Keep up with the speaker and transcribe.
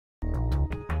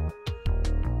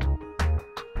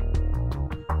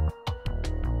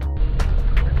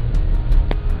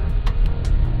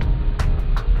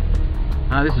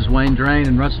Hi, this is Wayne Drain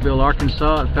in Russellville,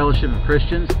 Arkansas at Fellowship of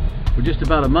Christians. We're just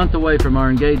about a month away from our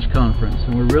Engage conference,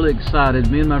 and we're really excited.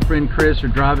 Me and my friend Chris are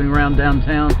driving around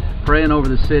downtown praying over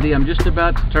the city. I'm just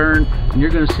about to turn, and you're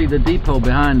going to see the depot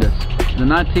behind us. In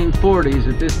the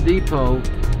 1940s, at this depot,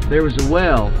 there was a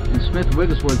well, and Smith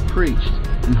Wigglesworth preached,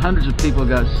 and hundreds of people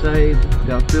got saved,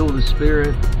 got filled with the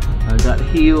Spirit, got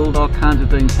healed, all kinds of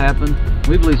things happened.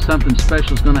 We believe something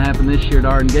special is going to happen this year at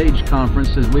our Engage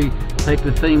conference as we take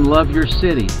the theme, Love Your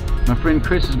City. My friend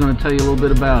Chris is going to tell you a little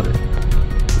bit about it.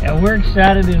 And we're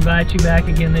excited to invite you back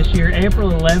again this year,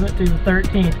 April 11th through the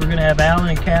 13th. We're going to have Alan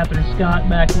and Captain and Scott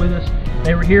back with us.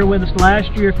 They were here with us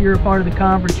last year. If you're a part of the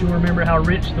conference, you'll remember how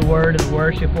rich the Word and the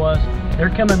worship was. They're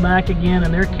coming back again,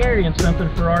 and they're carrying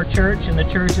something for our church and the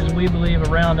churches we believe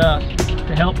around us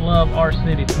to help love our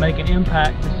city, to make an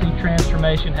impact, to see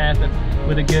transformation happen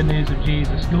with the good news of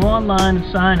Jesus. Go online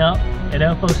and sign up at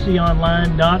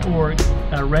foconline.org.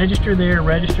 Register there,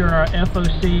 register on our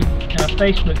FOC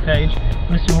Facebook page.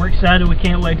 Listen, we're excited. We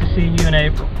can't wait to see you in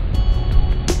April.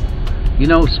 You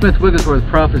know, Smith Wigglesworth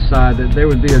prophesied that there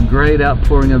would be a great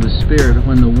outpouring of the Spirit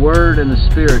when the Word and the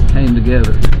Spirit came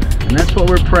together. And that's what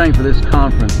we're praying for this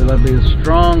conference. There'll be a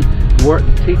strong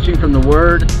teaching from the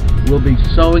Word. We'll be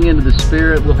sowing into the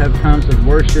Spirit. We'll have times of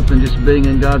worship and just being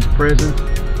in God's presence.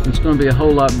 It's going to be a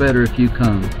whole lot better if you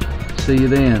come. See you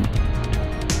then.